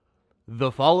The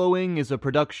following is a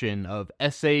production of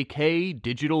SAK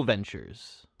Digital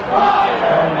Ventures.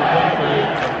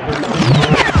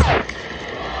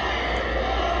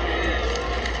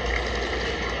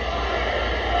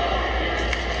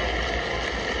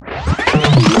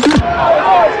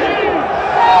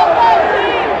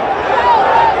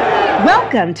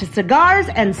 Welcome to Cigars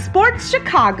and Sports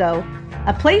Chicago,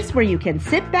 a place where you can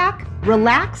sit back,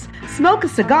 relax, smoke a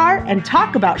cigar, and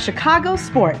talk about Chicago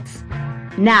sports.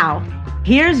 Now,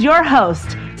 here's your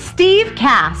host, Steve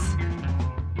Cass.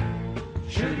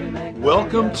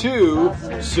 Welcome to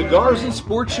Cigars and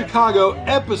Sports Chicago,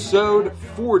 episode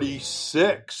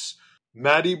 46.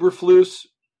 Matt Eberflus,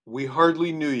 we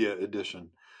hardly knew you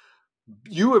edition.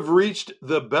 You have reached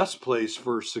the best place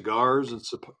for cigars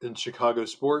in Chicago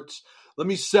sports. Let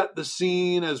me set the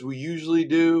scene as we usually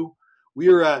do. We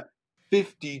are at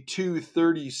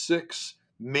 5236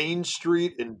 Main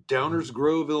Street in Downers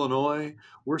Grove, Illinois.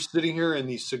 We're sitting here in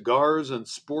the Cigars and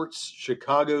Sports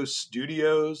Chicago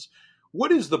studios.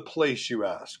 What is the place, you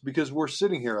ask? Because we're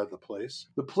sitting here at the place.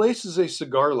 The place is a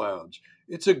cigar lounge.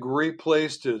 It's a great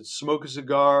place to smoke a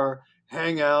cigar,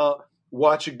 hang out,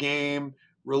 watch a game,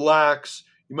 relax.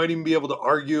 You might even be able to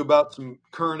argue about some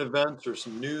current events or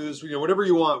some news. Whatever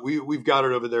you want, we've got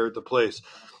it over there at the place.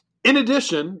 In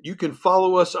addition, you can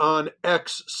follow us on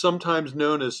X, sometimes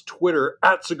known as Twitter,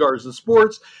 at Cigars and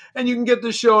Sports, and you can get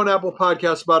this show on Apple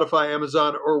Podcasts, Spotify,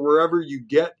 Amazon, or wherever you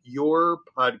get your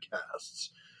podcasts.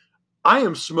 I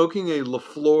am smoking a La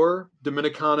Flor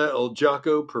Dominicana El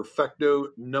Jaco Perfecto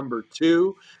No.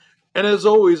 2, and as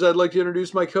always, I'd like to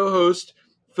introduce my co-host,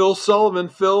 Phil Sullivan.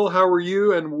 Phil, how are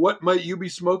you, and what might you be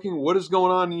smoking? What is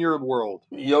going on in your world?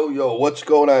 Yo, what's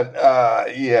going on?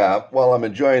 I'm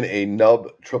enjoying a Nub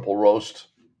Triple Roast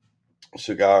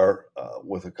cigar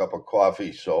with a cup of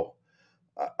coffee, so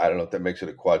I don't know if that makes it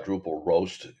a quadruple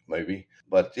roast, maybe.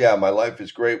 But yeah, my life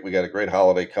is great. We got a great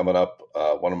holiday coming up,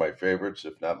 one of my favorites,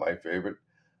 if not my favorite.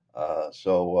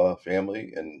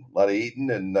 Family and a lot of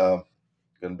eating, and going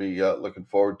to be looking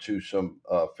forward to some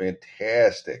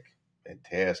fantastic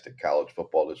college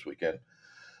football this weekend.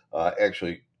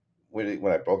 Actually,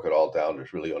 when I broke it all down,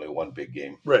 there's really only one big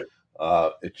game. Right.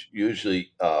 It's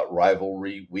usually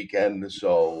rivalry weekend,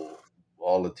 so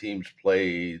all the teams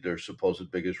play their supposed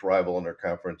biggest rival in their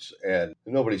conference, and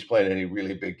nobody's playing any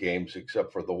really big games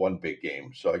except for the one big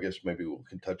game. So I guess maybe we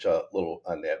can touch a little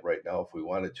on that right now if we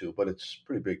wanted to, but it's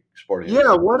pretty big sporting.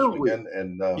 Yeah, why don't we?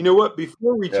 And you know what?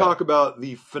 Before we talk about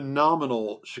the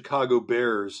phenomenal Chicago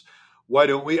Bears, why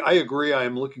don't we? I agree. I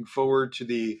am looking forward to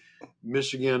the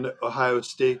Michigan-Ohio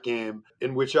State game,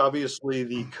 in which obviously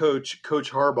the Coach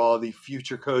Harbaugh, the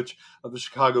future coach of the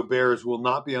Chicago Bears, will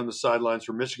not be on the sidelines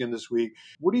for Michigan this week.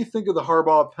 What do you think of the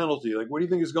Harbaugh penalty? What do you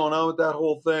think is going on with that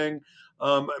whole thing?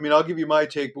 I'll give you my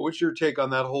take, but what's your take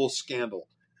on that whole scandal?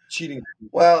 Cheating.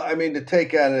 Well, the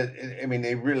take on it,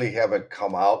 they really haven't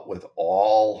come out with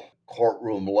all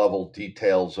courtroom level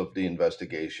details of the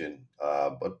investigation.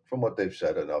 But from what they've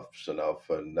said, enough's enough.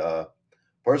 And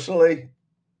personally,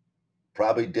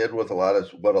 probably did what a lot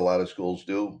of schools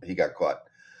do. He got caught.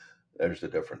 There's the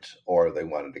difference. Or they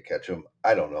wanted to catch him.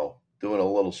 I don't know. Doing a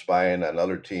little spying on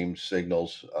other teams'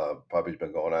 signals. Probably has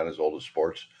been going on as old as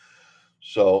sports.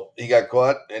 So he got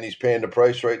caught, and he's paying the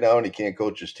price right now, and he can't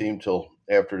coach his team till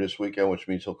after this weekend, which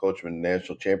means he'll coach them in the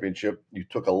national championship. You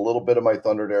took a little bit of my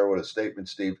thunder there with a statement,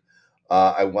 Steve.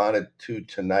 I wanted to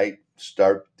tonight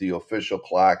start the official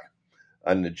clock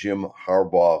on the Jim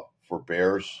Harbaugh for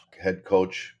Bears head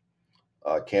coach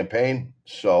campaign.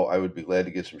 So I would be glad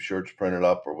to get some shirts printed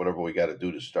up or whatever we got to do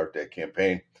to start that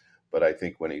campaign. But I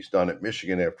think when he's done at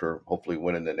Michigan after hopefully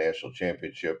winning the national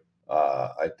championship,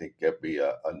 I think that'd be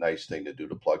a nice thing to do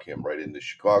to plug him right into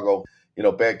Chicago.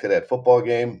 Back to that football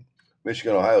game,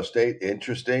 Michigan-Ohio State,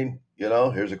 interesting.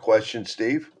 Here's a question,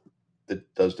 Steve.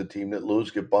 Does the team that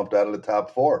lose get bumped out of the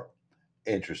top four?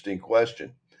 Interesting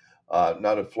question.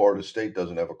 Now that Florida State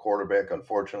doesn't have a quarterback,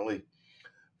 unfortunately,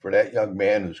 for that young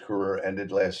man whose career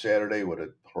ended last Saturday with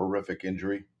a horrific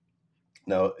injury.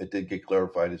 Now, it did get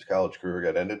clarified his college career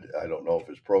got ended. I don't know if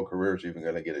his pro career is even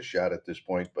going to get a shot at this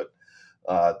point, but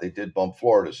they did bump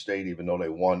Florida State, even though they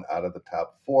won out of the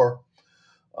top four.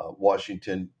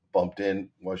 Washington bumped in.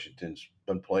 Washington's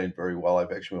been playing very well.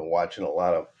 I've actually been watching a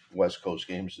lot of West Coast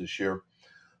games this year.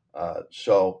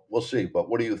 So we'll see. But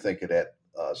what do you think of that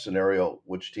scenario?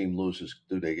 Which team loses?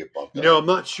 Do they get bumped out? I'm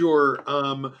not sure.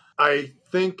 I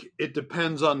think it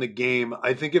depends on the game.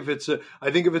 I think if it's a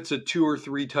 2 or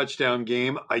 3 touchdown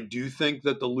game, I do think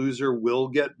that the loser will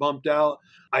get bumped out.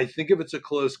 I think if it's a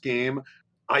close game,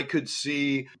 I could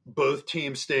see both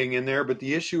teams staying in there. But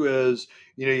the issue is,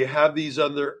 you have these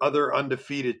other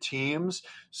undefeated teams.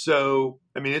 So,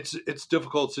 I mean, it's a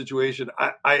difficult situation.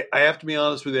 I have to be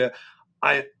honest with you.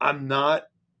 I'm not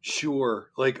sure.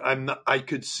 Like, I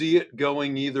could see it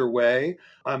going either way.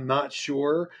 I'm not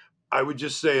sure. I would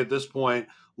just say at this point,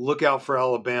 look out for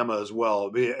Alabama as well.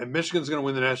 And Michigan's going to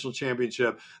win the national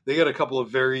championship. They got a couple of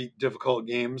very difficult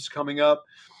games coming up.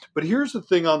 But here's the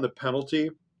thing on the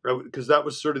penalty, right? Because that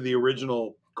was sort of the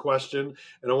original question,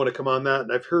 and I want to come on that.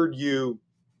 And I've heard you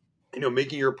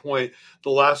making your point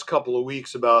the last couple of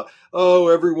weeks about, oh,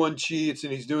 everyone cheats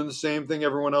and he's doing the same thing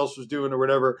everyone else was doing or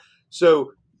whatever.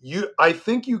 So I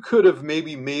think you could have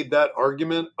maybe made that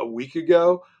argument a week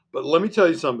ago, but let me tell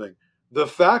you something. The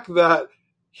fact that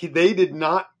they did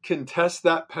not contest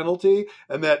that penalty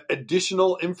and that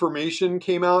additional information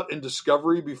came out in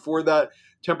discovery before that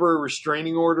temporary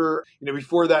restraining order,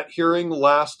 before that hearing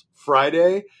last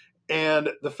Friday, and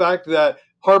the fact that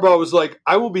Harbaugh was like,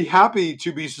 I will be happy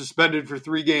to be suspended for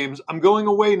 3 games. I'm going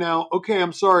away now. Okay,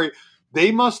 I'm sorry.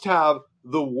 They must have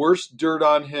the worst dirt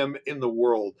on him in the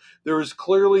world. There is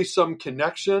clearly some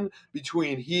connection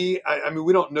between I mean,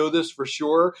 we don't know this for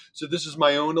sure, so this is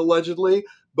my own allegedly,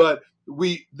 but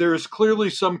there's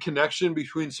clearly some connection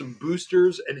between some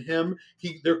boosters and him.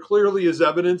 There clearly is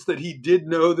evidence that he did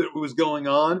know that it was going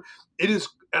on.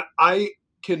 I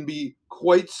can be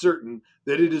quite certain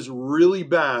that it is really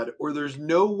bad, or there's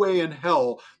no way in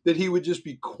hell that he would just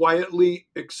be quietly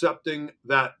accepting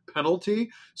that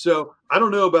penalty. So I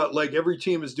don't know about like every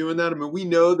team is doing that. I mean, we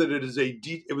know that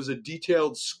it was a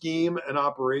detailed scheme and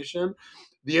operation.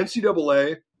 The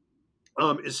NCAA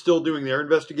is still doing their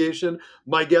investigation.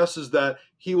 My guess is that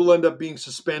he will end up being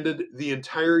suspended the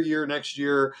entire year next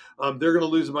year. They're going to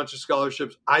lose a bunch of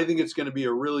scholarships. I think it's going to be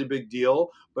a really big deal,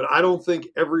 but I don't think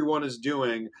everyone is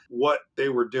doing what they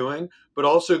were doing. But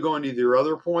also going to your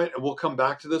other point, and we'll come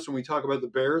back to this when we talk about the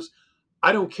Bears,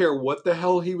 I don't care what the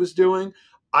hell he was doing.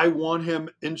 I want him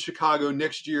in Chicago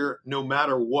next year no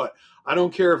matter what. I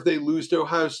don't care if they lose to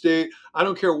Ohio State. I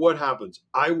don't care what happens.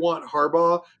 I want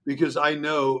Harbaugh because I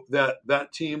know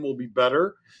that team will be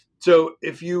better. So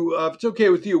if it's okay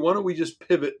with you, why don't we just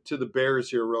pivot to the Bears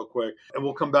here real quick, and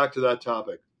we'll come back to that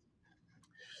topic.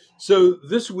 So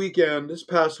this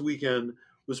past weekend,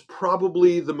 was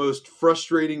probably the most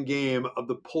frustrating game of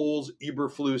the Poles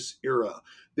Eberflus era.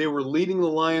 They were leading the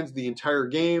Lions the entire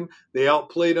game. They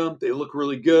outplayed them. They look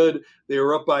really good. They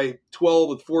were up by 12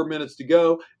 with 4 minutes to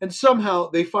go. And somehow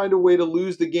they find a way to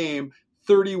lose the game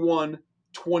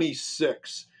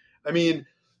 31-26. I mean,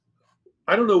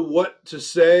 I don't know what to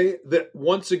say. That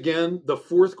once again, the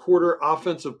fourth quarter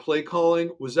offensive play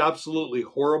calling was absolutely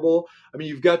horrible. I mean,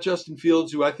 you've got Justin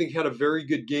Fields, who I think had a very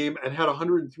good game and had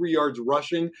 103 yards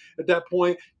rushing at that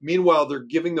point. Meanwhile, they're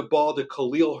giving the ball to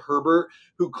Khalil Herbert,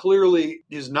 who clearly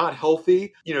is not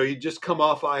healthy. He just come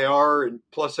off IR and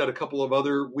plus had a couple of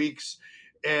other weeks.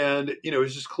 And,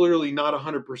 he's just clearly not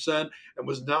 100% and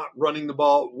was not running the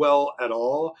ball well at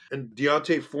all. And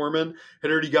Deontay Foreman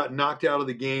had already got knocked out of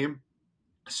the game.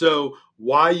 So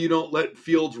why you don't let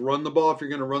Fields run the ball if you're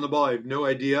going to run the ball, I have no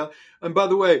idea. And by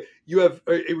the way, you have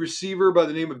a receiver by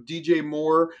the name of DJ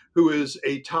Moore, who is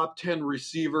a top 10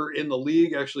 receiver in the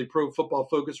league. Actually, Pro Football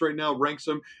Focus right now ranks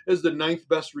him as the 9th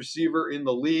best receiver in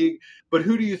the league. But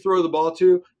who do you throw the ball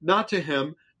to? Not to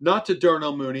him, not to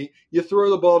Darnell Mooney. You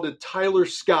throw the ball to Tyler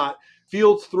Scott.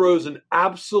 Fields throws an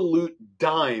absolute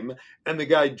dime, and the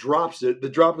guy drops it. The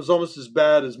drop is almost as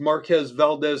bad as Marquez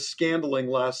Valdez scandaling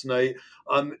last night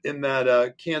in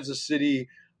that Kansas City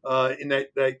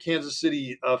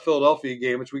Philadelphia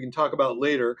game, which we can talk about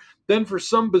later. Then for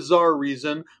some bizarre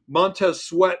reason, Montez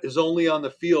Sweat is only on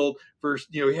the field for,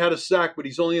 he had a sack, but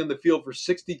he's only on the field for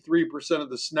 63% of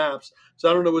the snaps. So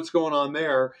I don't know what's going on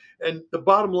there. And the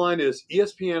bottom line is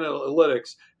ESPN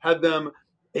Analytics had them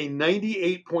a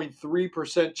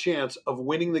 98.3% chance of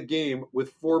winning the game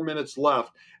with 4 minutes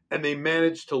left, and they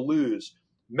managed to lose.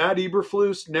 Matt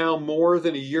Eberflus, now more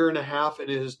than a year and a half in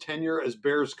his tenure as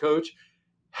Bears coach,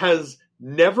 has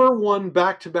never won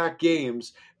back-to-back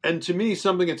games. And to me,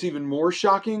 something that's even more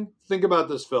shocking, think about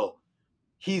this, Phil.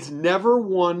 He's never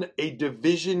won a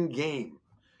division game.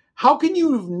 How can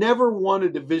you have never won a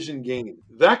division game?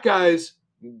 That guy's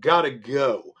got to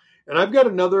go. And I've got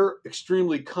another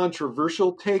extremely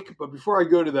controversial take, but before I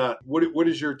go to that, what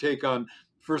is your take on,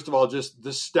 first of all, just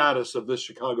the status of this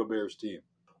Chicago Bears team?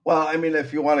 Well, I mean,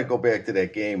 if you want to go back to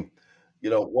that game,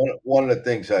 one of the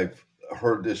things I've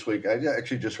heard this week, I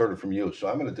actually just heard it from you, so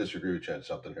I'm going to disagree with you on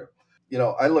something here.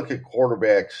 I look at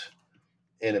quarterbacks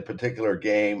in a particular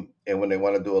game, and when they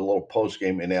want to do a little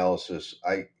post-game analysis,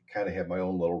 I kind of have my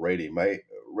own little rating. My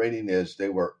rating is they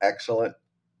were excellent,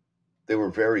 they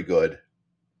were very good,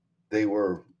 they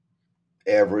were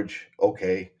average,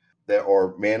 okay,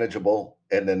 or manageable,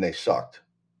 and then they sucked.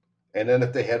 And then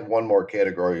if they had one more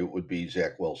category, it would be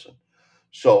Zach Wilson.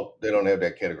 So they don't have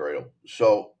that category.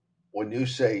 So when you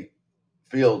say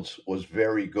Fields was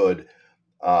very good,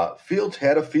 Fields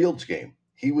had a Fields game.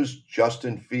 He was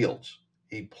Justin Fields.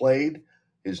 He played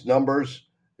his numbers,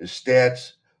 his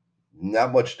stats,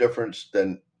 not much difference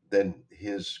than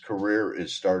his career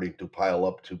is starting to pile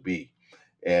up to be.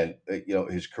 And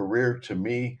his career to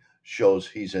me shows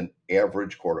he's an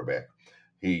average quarterback.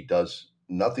 He does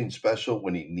nothing special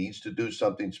when he needs to do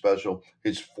something special.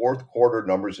 His fourth quarter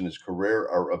numbers in his career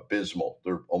are abysmal.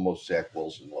 They're almost Zach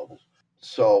Wilson levels.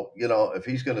 So, if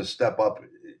he's going to step up,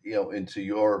 into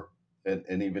your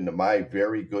and even to my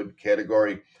very good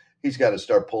category, he's got to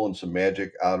start pulling some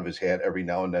magic out of his hat every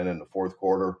now and then in the fourth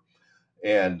quarter.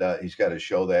 And he's got to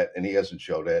show that, and he hasn't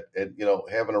showed that. And,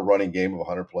 having a running game of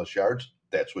 100 plus yards,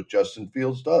 that's what Justin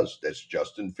Fields does. That's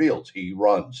Justin Fields. He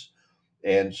runs.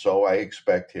 And so I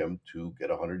expect him to get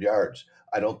 100 yards.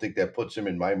 I don't think that puts him,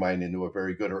 in my mind, into a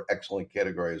very good or excellent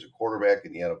category as a quarterback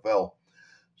in the NFL.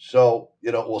 So,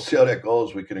 we'll see how that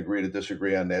goes. We can agree to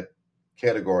disagree on that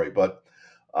category. But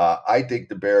I think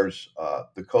the Bears,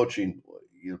 the coaching,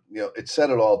 it said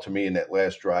it all to me in that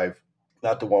last drive.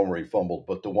 Not the one where he fumbled,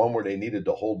 but the one where they needed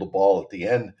to hold the ball at the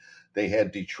end. They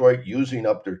had Detroit using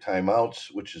up their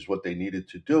timeouts, which is what they needed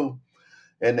to do.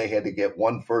 And they had to get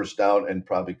one first down and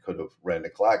probably could have ran the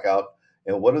clock out.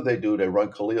 And what do? They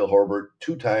run Khalil Herbert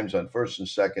 2 times on first and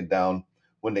second down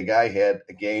when the guy had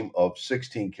a game of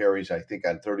 16 carries, I think,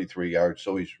 on 33 yards.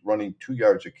 So he's running 2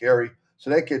 yards a carry. So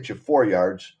that gets you 4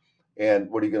 yards. And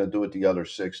what are you going to do with the other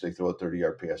 6? They throw a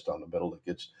 30-yard pass down the middle that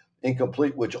gets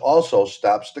incomplete, which also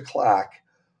stops the clock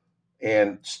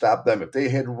and stop them. If they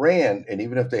had ran, and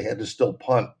even if they had to still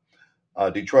punt,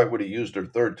 Detroit would have used their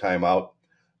third timeout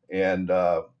and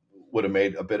would have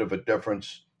made a bit of a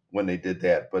difference when they did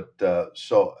that. But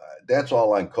so that's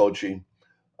all on coaching.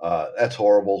 That's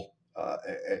horrible.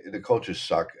 The coaches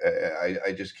suck.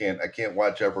 I just can't. I can't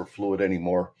watch Eberflus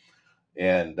anymore,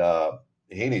 and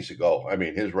he needs to go. I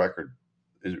mean, his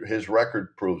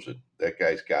record proves it. That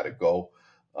guy's got to go.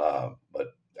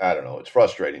 But I don't know. It's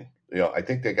frustrating. I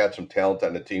think they got some talent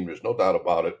on the team. There's no doubt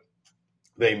about it.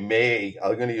 They may.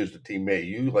 I'm going to use the team may.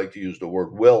 You like to use the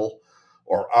word will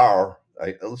or are.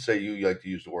 Let's say you like to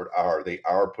use the word are. They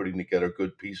are putting together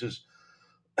good pieces.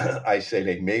 I say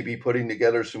they may be putting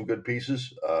together some good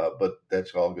pieces, but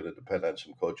that's all going to depend on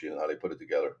some coaching and how they put it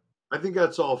together. I think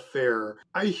that's all fair.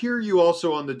 I hear you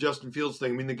also on the Justin Fields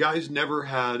thing. I mean, the guy's never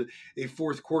had a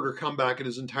fourth quarter comeback in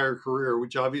his entire career,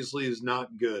 which obviously is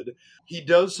not good. He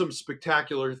does some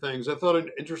spectacular things. I thought an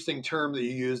interesting term that you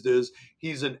used is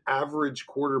he's an average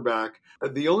quarterback.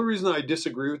 The only reason I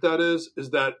disagree with that is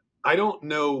that I don't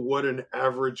know what an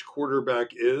average quarterback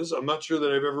is. I'm not sure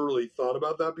that I've ever really thought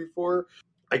about that before.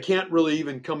 I can't really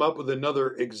even come up with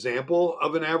another example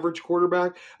of an average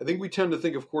quarterback. I think we tend to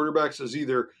think of quarterbacks as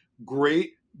either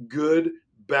great, good,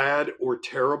 bad, or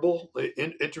terrible.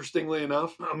 Interestingly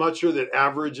enough, I'm not sure that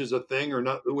average is a thing or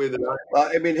not the way that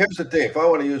I mean, here's the thing. If I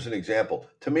want to use an example,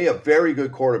 to me, a very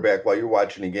good quarterback, while you're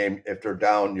watching a game, if they're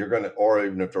down, you're going to, or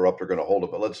even if they're up, they're going to hold it.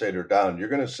 But let's say they're down, you're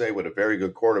going to say with a very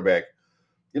good quarterback,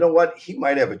 you know what? He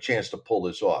might have a chance to pull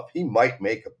this off. He might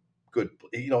make a good,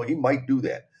 he might do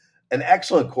that. An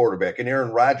excellent quarterback, and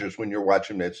Aaron Rodgers, when you're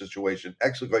watching that situation,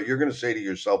 excellent. You're going to say to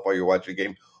yourself while you're watching a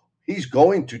game, he's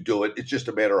going to do it. It's just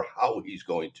a matter of how he's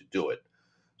going to do it.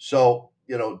 So,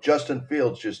 Justin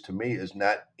Fields, just to me, is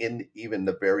not in even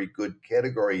the very good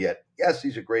category yet. Yes,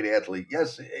 he's a great athlete.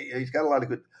 Yes, he's got a lot of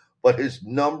good, but his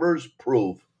numbers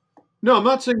prove. No, I'm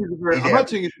not saying he's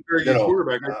a very good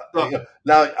quarterback.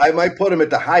 Now, I might put him at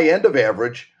the high end of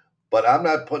average, but I'm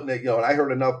not putting it, and I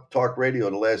heard enough talk radio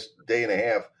the last day and a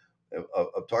half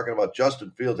of talking about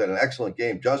Justin Fields had an excellent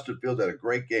game. Justin Fields had a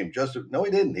great game. No,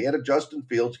 he didn't. He had a Justin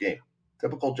Fields game.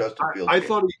 Typical Justin Fields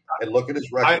game. And look at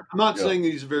his record. I'm not saying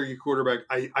he's a very good quarterback.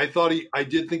 I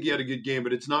did think he had a good game,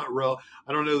 but it's not real.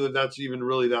 I don't know that that's even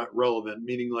really that relevant,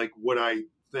 meaning like what I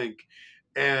think.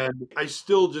 And I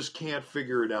still just can't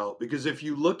figure it out because if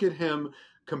you look at him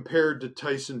compared to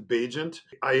Tyson Bagent,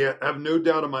 I have no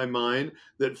doubt in my mind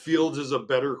that Fields is a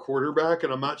better quarterback,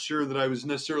 and I'm not sure that I was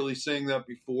necessarily saying that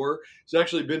before. He's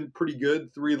actually been pretty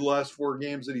good 3 of the last 4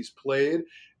 games that he's played.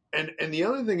 And the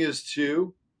other thing is,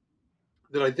 too,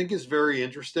 that I think is very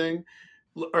interesting.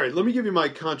 All right, let me give you my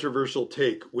controversial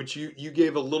take, which you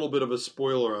gave a little bit of a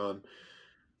spoiler on.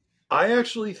 I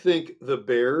actually think the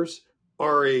Bears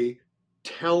are a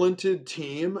talented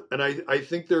team, and I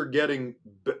think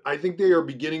I think they are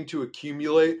beginning to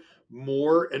accumulate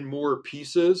more and more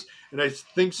pieces. And I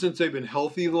think since they've been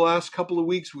healthy the last couple of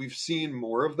weeks, we've seen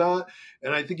more of that.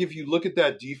 And I think if you look at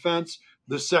that defense,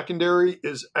 the secondary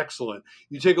is excellent.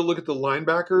 You take a look at the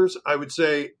linebackers, I would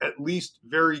say at least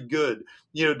very good.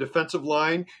 Defensive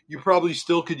line, you probably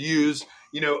still could use,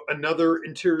 another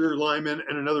interior lineman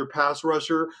and another pass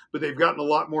rusher, but they've gotten a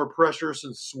lot more pressure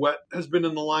since Sweat has been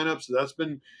in the lineup. So that's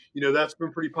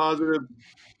been pretty positive.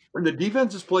 And the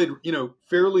defense has played,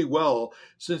 fairly well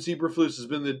since Eberflus has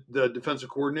been the defensive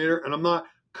coordinator. And I'm not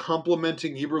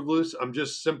complimenting Eberflus. I'm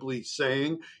just simply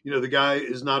saying, the guy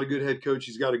is not a good head coach.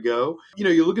 He's got to go.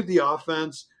 You look at the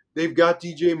offense. They've got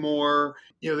DJ Moore.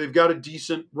 They've got a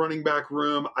decent running back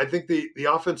room. I think the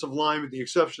offensive line, with the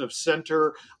exception of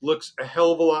center, looks a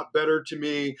hell of a lot better to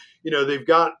me. They've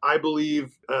got, I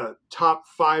believe, top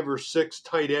 5 or 6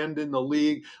 tight end in the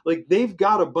league. Like, they've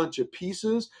got a bunch of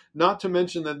pieces, not to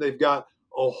mention that they've got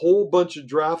a whole bunch of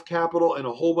draft capital and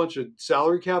a whole bunch of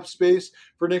salary cap space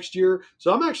for next year.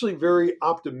 So I'm actually very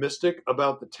optimistic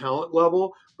about the talent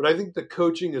level, but I think the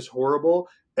coaching is horrible.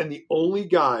 And the only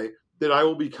guy that I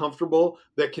will be comfortable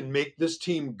that can make this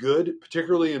team good,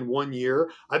 particularly in 1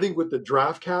 year, I think with the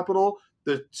draft capital,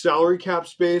 the salary cap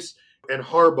space, and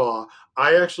Harbaugh,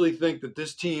 I actually think that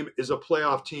this team is a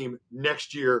playoff team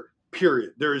next year,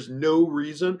 period. There is no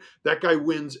reason. That guy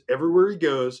wins everywhere he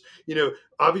goes.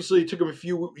 Obviously it took him a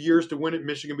few years to win at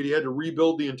Michigan, but he had to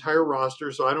rebuild the entire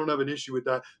roster, so I don't have an issue with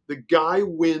that. The guy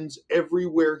wins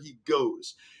everywhere he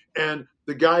goes. And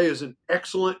the guy is an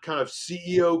excellent kind of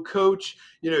CEO coach.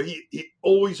 He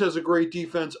always has a great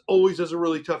defense, always has a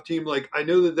really tough team. Like, I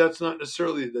know that that's not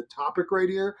necessarily the topic right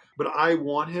here, but I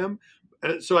want him.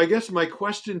 And so I guess my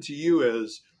question to you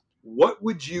is, what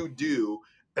would you do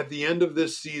at the end of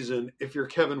this season if you're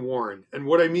Kevin Warren? And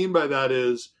what I mean by that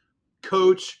is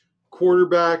coach,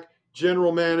 quarterback,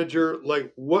 general manager,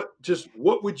 like what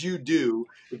would you do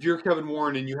if you're Kevin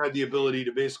Warren and you had the ability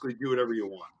to basically do whatever you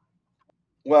want?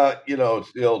 Well,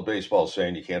 it's the old baseball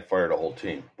saying you can't fire the whole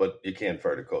team, but you can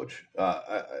fire the coach.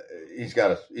 He's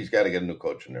got to get a new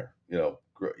coach in there.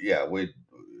 Yeah,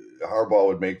 Harbaugh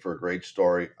would make for a great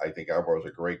story. I think Harbaugh is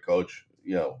a great coach.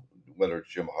 Whether it's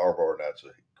Jim Harbaugh or not, it's a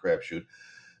crapshoot.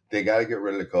 They got to get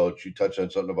rid of the coach. You touched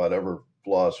on something about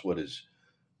Eberflus with his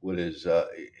he's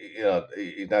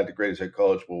not the greatest head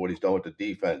coach, but what he's done with the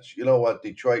defense. You know what?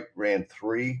 Detroit ran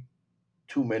 3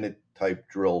 2-minute type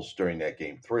drills during that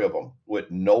game, 3 of them with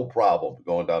no problem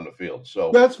going down the field. So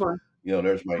that's fine.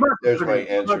 There's my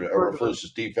answer to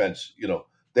Eberflus's defense.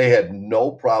 They had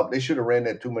no problem. They should have ran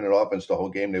that 2-minute offense the whole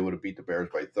game. They would have beat the Bears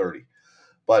by 30.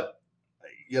 But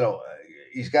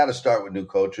he's got to start with new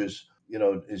coaches.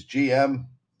 His GM.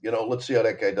 Let's see how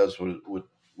that guy does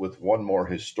with one more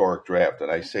historic draft. And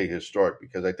I say historic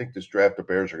because I think this draft the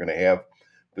Bears are going to have,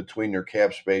 between their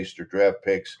cap space, their draft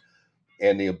picks,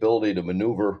 and the ability to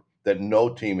maneuver that no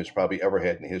team has probably ever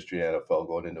had in the history of the NFL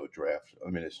going into a draft.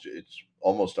 I mean, it's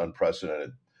almost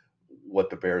unprecedented what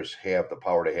the Bears have, the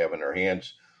power they have in their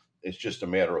hands. It's just a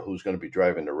matter of who's going to be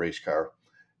driving the race car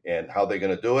and how they're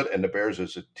going to do it. And the Bears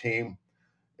as a team,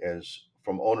 as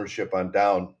from ownership on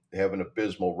down, have an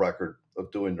abysmal record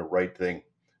of doing the right thing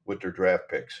with their draft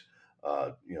picks.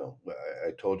 I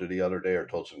told you the other day, or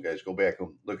told some guys, go back and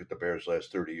look at the Bears'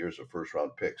 last 30 years of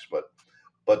first-round picks.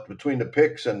 But between the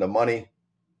picks and the money,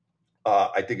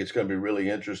 I think it's going to be really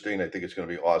interesting. I think it's going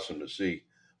to be awesome to see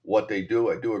what they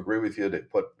do. I do agree with you.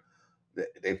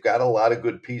 They've got a lot of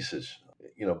good pieces,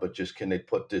 but just can they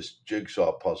put this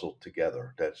jigsaw puzzle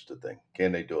together? That's the thing.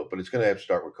 Can they do it? But it's going to have to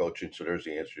start with coaching. So there's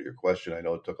the answer to your question. I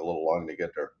know it took a little long to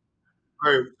get there.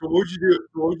 All right. So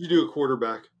what would you do at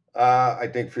quarterback? I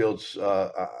think Fields.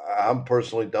 I'm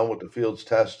personally done with the Fields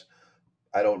test.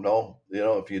 I don't know.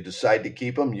 If you decide to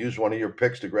keep him, use one of your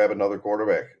picks to grab another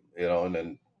quarterback. And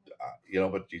then,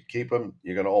 but you keep him,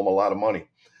 you're going to owe him a lot of money.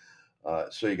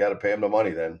 So you got to pay him the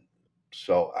money then.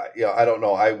 So I don't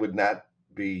know. I would not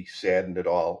be saddened at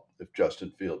all if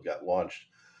Justin Field got launched.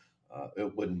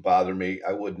 It wouldn't bother me.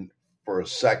 I wouldn't for a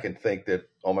second think that,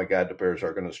 oh my God, the Bears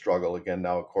are going to struggle again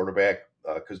now at quarterback,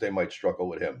 because they might struggle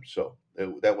with him. So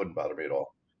that wouldn't bother me at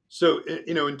all. So,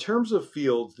 in terms of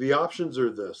Fields, the options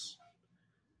are this.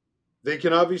 They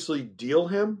can obviously deal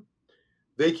him.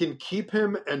 They can keep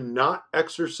him and not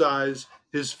exercise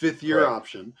his 5th year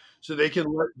option. So they can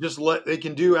they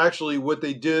can do actually what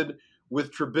they did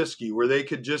with Trubisky, where they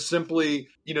could just simply,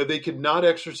 they could not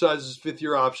exercise his 5th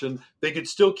year option. They could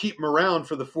still keep him around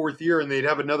for the 4th year and they'd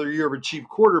have another year of a cheap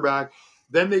quarterback.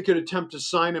 Then they could attempt to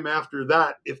sign him after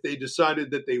that if they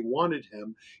decided that they wanted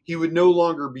him. He would no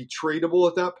longer be tradable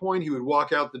at that point. He would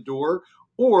walk out the door.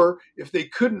 Or if they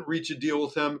couldn't reach a deal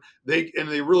with him, they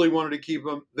really wanted to keep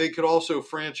him, they could also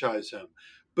franchise him.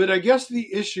 But I guess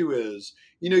the issue is,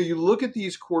 you look at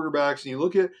these quarterbacks and you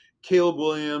look at Caleb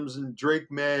Williams and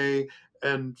Drake May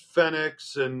and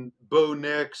Phoenix and Bo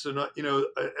Nix and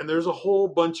and there's a whole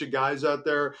bunch of guys out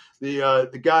there.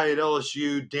 The guy at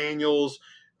LSU, Daniels.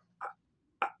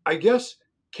 I guess,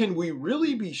 can we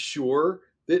really be sure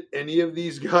that any of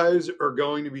these guys are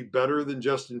going to be better than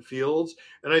Justin Fields?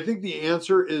 And I think the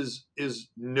answer is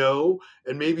no.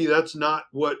 And maybe that's not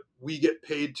what we get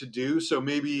paid to do. So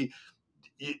maybe,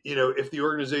 if the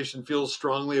organization feels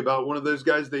strongly about one of those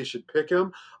guys, they should pick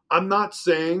him. I'm not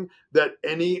saying that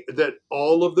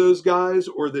all of those guys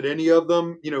or that any of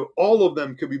them, all of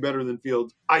them could be better than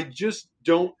Fields. I just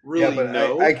don't really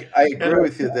know. I agree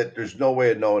with you that there's no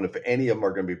way of knowing if any of them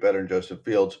are going to be better than Justin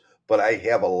Fields, but I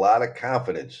have a lot of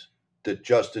confidence that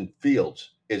Justin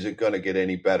Fields isn't going to get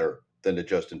any better than the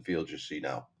Justin Fields you see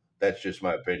now. That's just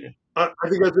my opinion. I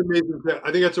think that's amazing.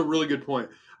 I think that's a really good point.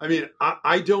 I mean,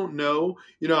 I don't know.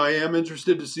 I am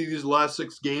interested to see these last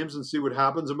 6 games and see what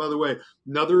happens. And by the way,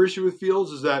 another issue with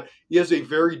Fields is that he has a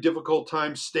very difficult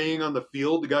time staying on the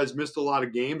field. The guy's missed a lot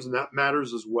of games, and that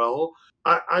matters as well.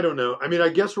 I don't know. I mean, I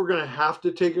guess we're going to have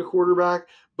to take a quarterback,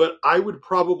 but I would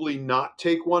probably not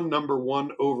take one, number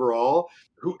 1 overall.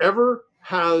 Whoever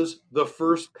has the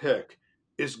first pick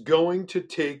is going to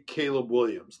take Caleb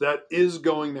Williams. That is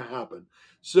going to happen.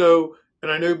 So,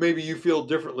 and I know maybe you feel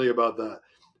differently about that.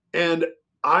 And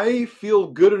I feel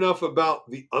good enough about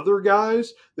the other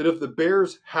guys that if the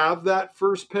Bears have that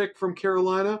first pick from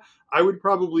Carolina, I would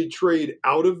probably trade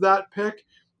out of that pick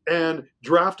and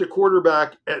draft a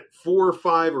quarterback at 4,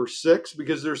 5, or 6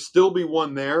 because there'll still be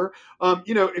one there.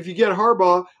 If you get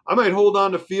Harbaugh, I might hold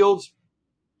on to Fields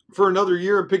for another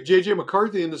year and pick J.J.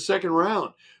 McCarthy in the second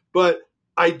round. But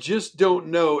I just don't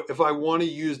know if I want to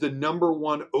use the number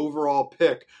 1 overall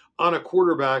pick on a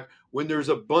quarterback when there's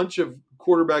a bunch of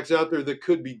quarterbacks out there that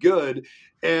could be good.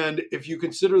 And if you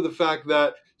consider the fact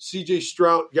that C.J.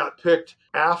 Stroud got picked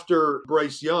after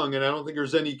Bryce Young, and I don't think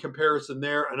there's any comparison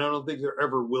there, and I don't think there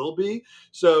ever will be.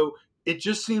 So it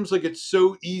just seems like it's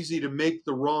so easy to make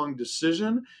the wrong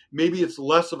decision. Maybe it's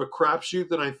less of a crapshoot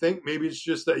than I think. Maybe it's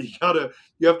just that you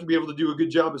have to be able to do a good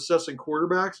job assessing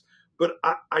quarterbacks. But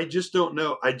I just don't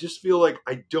know. I just feel like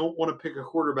I don't want to pick a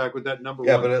quarterback with that number 1.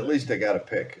 Yeah, but at least they got a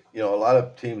pick. A lot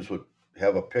of teams would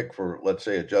have a pick for, let's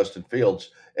say, a Justin Fields,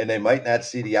 and they might not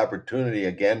see the opportunity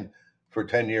again for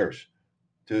 10 years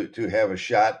to have a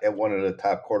shot at one of the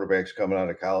top quarterbacks coming out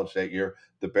of college that year.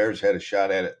 The Bears had a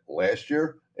shot at it last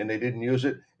year, and they didn't use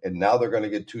it, and now they're going to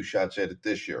get 2 shots at it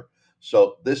this year.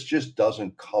 So this just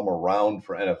doesn't come around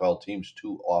for NFL teams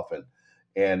too often.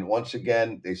 And once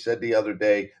again, they said the other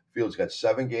day, Fields got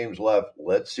 7 games left.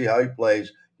 Let's see how he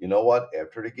plays. You know what?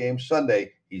 After the game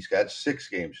Sunday, he's got 6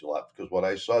 games left because what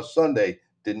I saw Sunday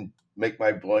didn't make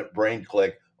my brain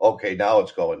click. Okay, now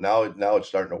it's going. Now it's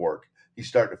starting to work. He's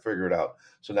starting to figure it out.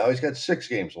 So now he's got 6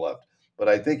 games left. But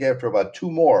I think after about 2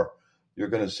 more, you're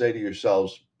going to say to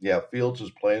yourselves, yeah, Fields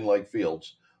is playing like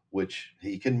Fields, which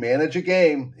he can manage a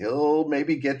game. He'll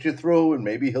maybe get you through, and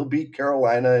maybe he'll beat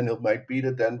Carolina, and he might beat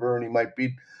a Denver, and he might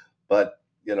beat – but –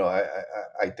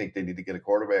 I think they need to get a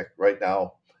quarterback right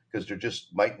now because they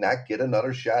just might not get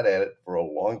another shot at it for a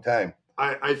long time.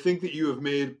 I think that you have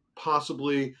made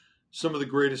possibly some of the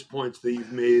greatest points that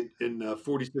you've made in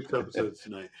 46 episodes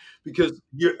tonight because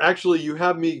you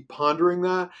have me pondering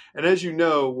that. And as you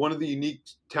know, one of the unique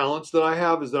talents that I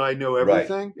have is that I know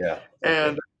everything. Right. Yeah.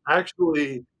 And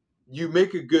actually, you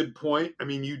make a good point. I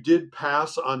mean, you did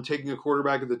pass on taking a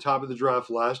quarterback at the top of the draft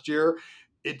last year.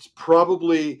 It's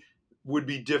probably would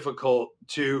be difficult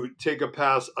to take a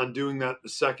pass on doing that the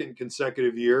second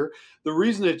consecutive year. The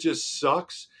reason it just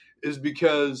sucks is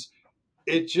because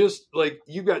it just like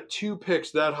you got 2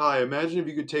 picks that high. Imagine if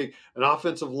you could take an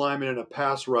offensive lineman and a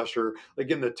pass rusher,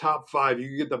 like in the top 5, you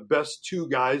could get the best 2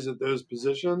 guys at those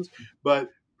positions, but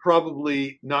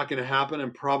probably not going to happen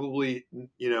and probably,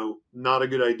 not a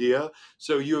good idea.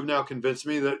 So you have now convinced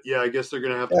me that, I guess they're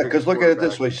going to have to. Because look at it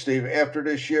this way, Steve, after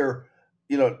this year,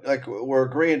 like we're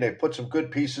agreeing, they put some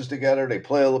good pieces together. They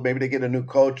play a little, maybe they get a new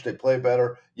coach. They play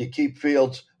better. You keep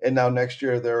Fields, and now next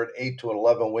year they're an 8 to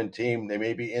 11 win team. They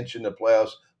may be inching the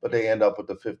playoffs, but they end up with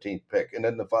the 15th pick. And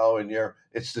then the following year,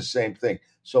 it's the same thing.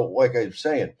 So, like I'm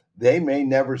saying, they may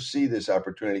never see this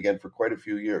opportunity again for quite a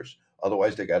few years.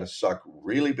 Otherwise, they got to suck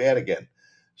really bad again.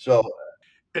 So,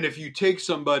 and if you take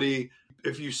somebody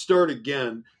if you start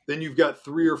again, then you've got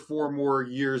 3 or 4 more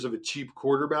years of a cheap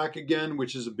quarterback again,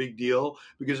 which is a big deal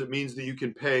because it means that you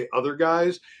can pay other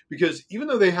guys. Because even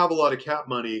though they have a lot of cap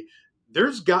money,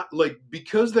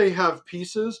 because they have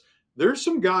pieces, there's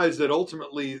some guys that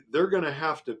ultimately they're going to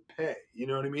have to pay. You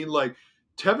know what I mean? Like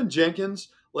Tevin Jenkins,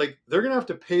 like they're going to have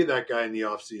to pay that guy in the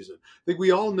offseason. I think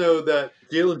we all know that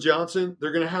Jalen Johnson,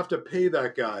 they're going to have to pay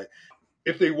that guy.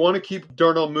 If they want to keep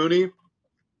Darnell Mooney,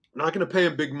 not going to pay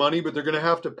him big money, but they're going to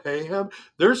have to pay him.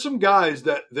 There's some guys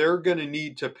that they're going to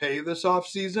need to pay this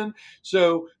offseason.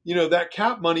 So, that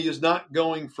cap money is not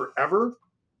going forever.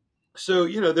 So,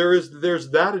 there's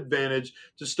that advantage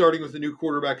to starting with a new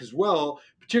quarterback as well,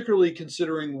 particularly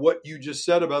considering what you just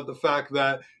said about the fact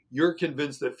that you're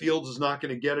convinced that Fields is not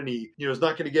going to get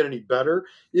any better.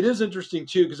 It is interesting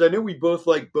too, because I know we both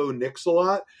like Bo Nix a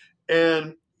lot,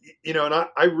 and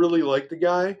I really like the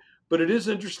guy. But it is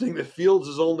interesting that Fields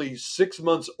is only 6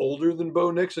 months older than Bo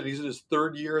Nix, and he's in his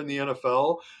third year in the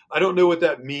NFL. I don't know what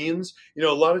that means. A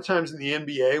lot of times in the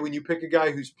NBA, when you pick a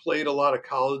guy who's played a lot of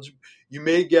college, you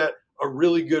may get a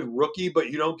really good rookie,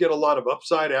 but you don't get a lot of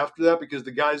upside after that because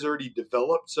the guy's already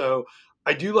developed. So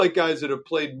I do like guys that have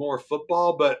played more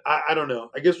football, but I don't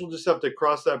know. I guess we'll just have to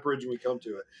cross that bridge when we come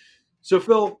to it. So,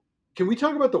 Phil, can we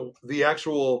talk about the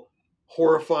actual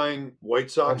horrifying White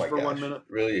Sox for 1 minute?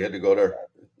 Really, you had to go there.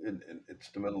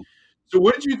 It's the middle. So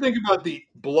what did you think about the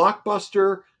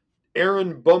blockbuster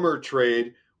Aaron Bummer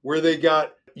trade where they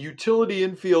got utility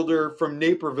infielder from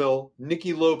Naperville,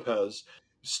 Nicky Lopez,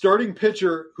 starting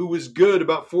pitcher who was good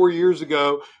about 4 years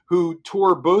ago, who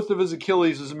tore both of his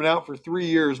Achilles, has been out for 3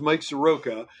 years, Mike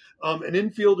Soroka, an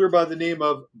infielder by the name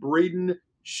of Braden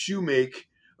Shoemake,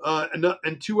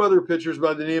 and two other pitchers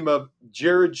by the name of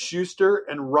Jared Schuster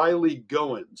and Riley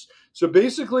Goins. So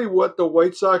basically what the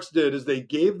White Sox did is they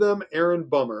gave them Aaron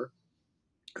Bummer,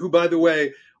 who, by the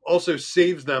way, also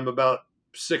saves them about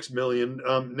 $6 million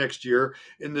next year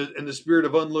in the spirit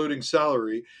of unloading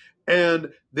salary.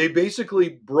 And they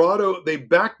basically they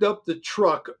backed up the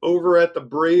truck over at the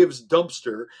Braves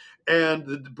dumpster, and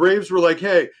the Braves were like,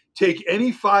 hey, take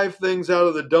any 5 things out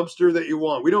of the dumpster that you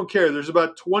want. We don't care. There's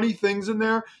about 20 things in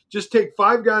there. Just take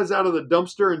 5 guys out of the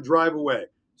dumpster and drive away.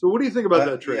 So what do you think about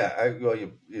that trade? Yeah,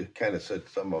 you kind of said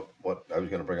some of what I was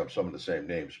going to bring up, some of the same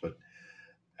names, but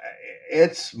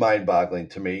it's mind-boggling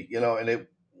to me, and it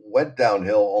went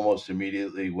downhill almost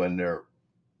immediately when their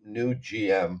new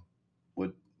GM,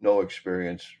 with no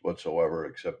experience whatsoever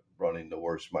except running the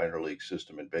worst minor league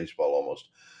system in baseball almost,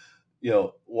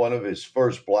 one of his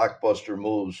first blockbuster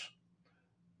moves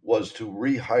was to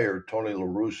rehire Tony La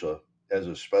Russa as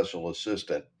a special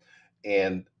assistant,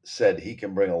 and said he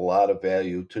can bring a lot of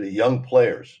value to the young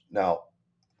players. Now,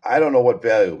 I don't know what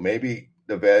value. Maybe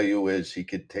the value is he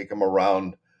could take them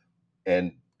around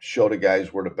and show the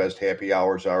guys where the best happy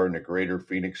hours are in the greater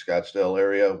Phoenix, Scottsdale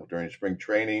area during spring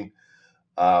training.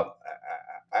 I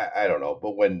don't know.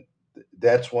 But when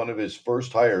that's one of his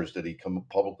first hires that he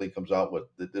publicly comes out with,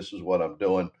 that this is what I'm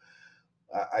doing,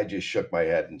 I just shook my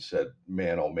head and said,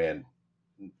 man, oh man,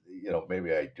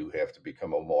 maybe I do have to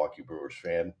become a Milwaukee Brewers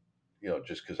fan,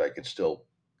 just because I can still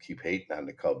keep hating on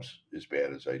the Cubs as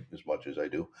much as I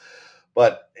do.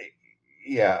 But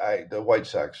yeah, the White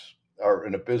Sox are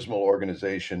an abysmal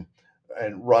organization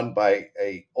and run by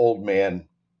a old man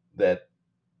that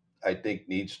I think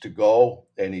needs to go.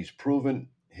 And he's proven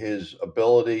his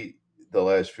ability the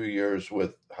last few years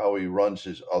with how he runs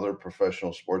his other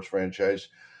professional sports franchise,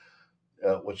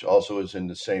 which also is in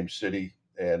the same city.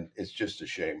 And it's just a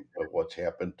shame of what's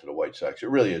happened to the White Sox. It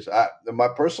really is. My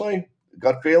personally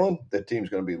gut feeling, that team's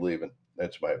going to be leaving.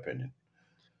 That's my opinion.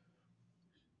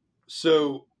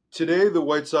 So today the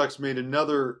White Sox made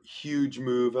another huge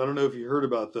move. I don't know if you heard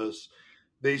about this.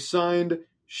 They signed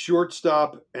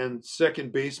shortstop and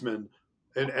second baseman,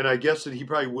 and I guess that he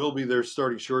probably will be their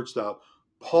starting shortstop,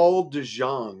 Paul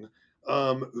DeJong,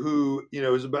 who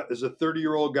is a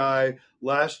 30-year-old guy.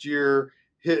 Last year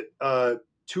hit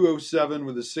 207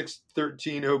 with a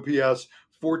 613 OPS,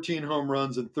 14 home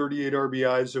runs and 38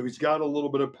 RBIs. So he's got a little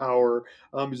bit of power.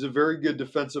 He's a very good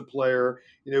defensive player.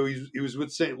 He was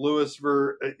with St. Louis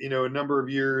for a number of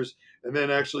years, and then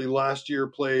actually last year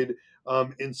played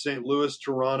in St. Louis,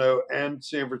 Toronto, and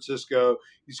San Francisco.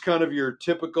 He's kind of your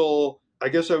typical, I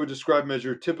guess I would describe him as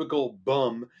your typical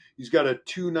bum. He's got a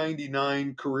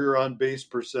 299 career on base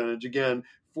percentage. Again,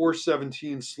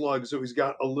 417 slug, so he's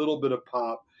got a little bit of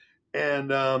pop.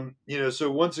 And,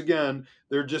 so once again,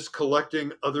 they're just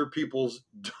collecting other people's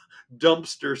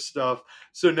dumpster stuff.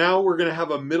 So now we're going to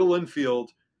have a middle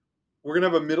infield. We're going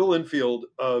to have a middle infield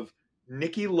of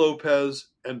Nicky Lopez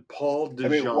and Paul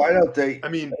DeJong. Why don't they?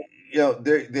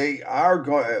 they are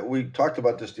going. We talked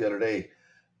about this the other day,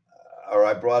 or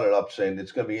I brought it up saying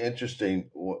it's going to be interesting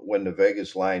when the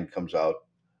Vegas line comes out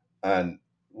on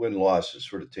win losses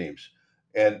for the teams,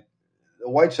 and the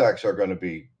White Sox are going to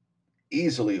be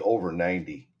easily over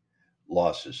 90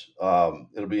 losses.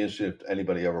 It'll be interesting if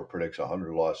anybody ever predicts a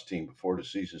 100-loss team before the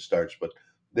season starts, but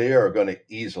they are going to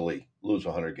easily lose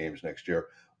 100 games next year.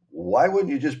 Why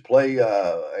wouldn't you just play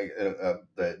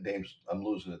the names? I'm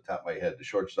losing the top of my head. The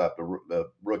shortstop, the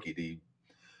rookie, the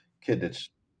kid that's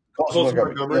Colson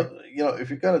Montgomery. If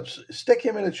you're going to stick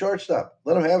him in at shortstop,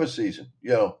 let him have a season.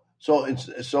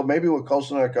 So maybe with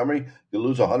Colson Montgomery, you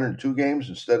lose 102 games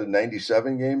instead of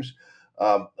 97 games.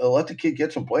 Let the kid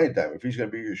get some playing time. If he's going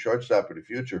to be your shortstop in the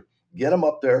future, get him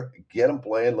up there, get him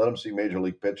playing, let him see major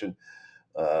league pitching.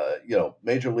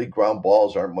 Major league ground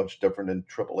balls aren't much different than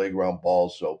AAA ground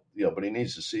balls. So, but he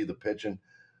needs to see the pitching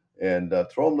and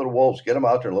throw him to the Wolves, get him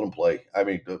out there and let him play. I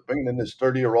mean, bringing in this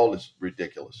 30-year-old is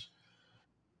ridiculous.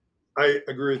 I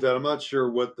agree with that. I'm not sure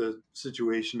what the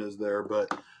situation is there,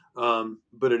 but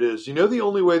it is. The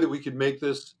only way that we could make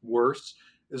this worse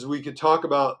is we could talk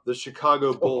about the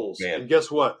Chicago Bulls. And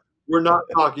guess what? We're not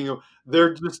talking.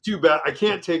 They're just too bad. I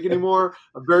can't take anymore.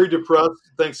 I'm very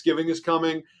depressed. Thanksgiving is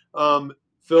coming.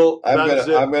 Phil, I'm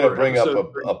going to bring up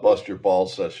a bust your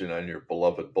balls session on your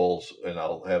beloved Bulls, and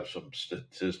I'll have some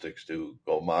statistics to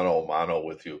go mano a mano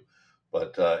with you.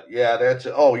 But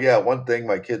one thing,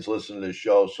 my kids listen to this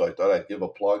show, so I thought I'd give a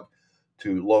plug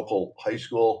to local high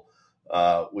school.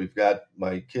 We've got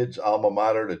my kids' alma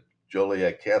mater, the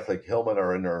Joliet Catholic Hillman,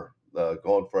 are in there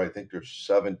going for, I think, their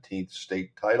 17th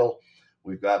state title.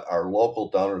 We've got our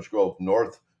local Downers Grove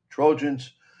North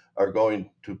Trojans are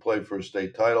going to play for a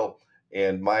state title.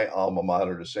 And my alma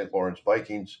mater, the St. Lawrence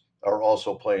Vikings, are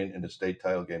also playing in the state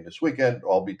title game this weekend.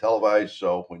 All be televised,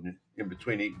 so when you're in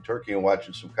between eating turkey and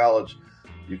watching some college,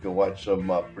 you can watch some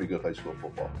pretty good high school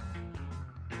football.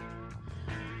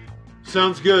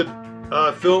 Sounds good.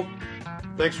 Phil,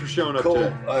 thanks for showing up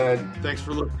today. Thanks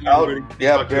for listening, everybody.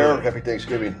 Yeah, Bear, happy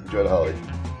Thanksgiving. Enjoy the holiday.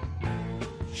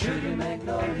 Sugar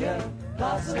magnolia,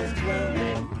 blossoms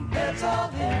blooming, that's all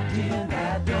empty and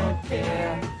I don't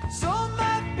care. So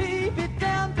my baby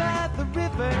down by the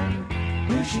river,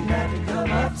 wishing I could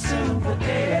come up soon for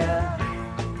air.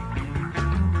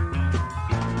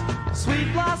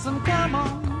 Sweet blossom, come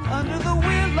on, under the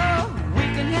willow, we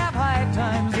can have high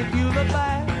times if you look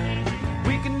back.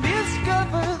 We can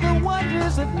discover the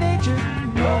wonders of nature,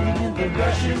 rolling in the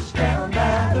rushes down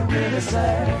by the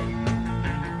riverside.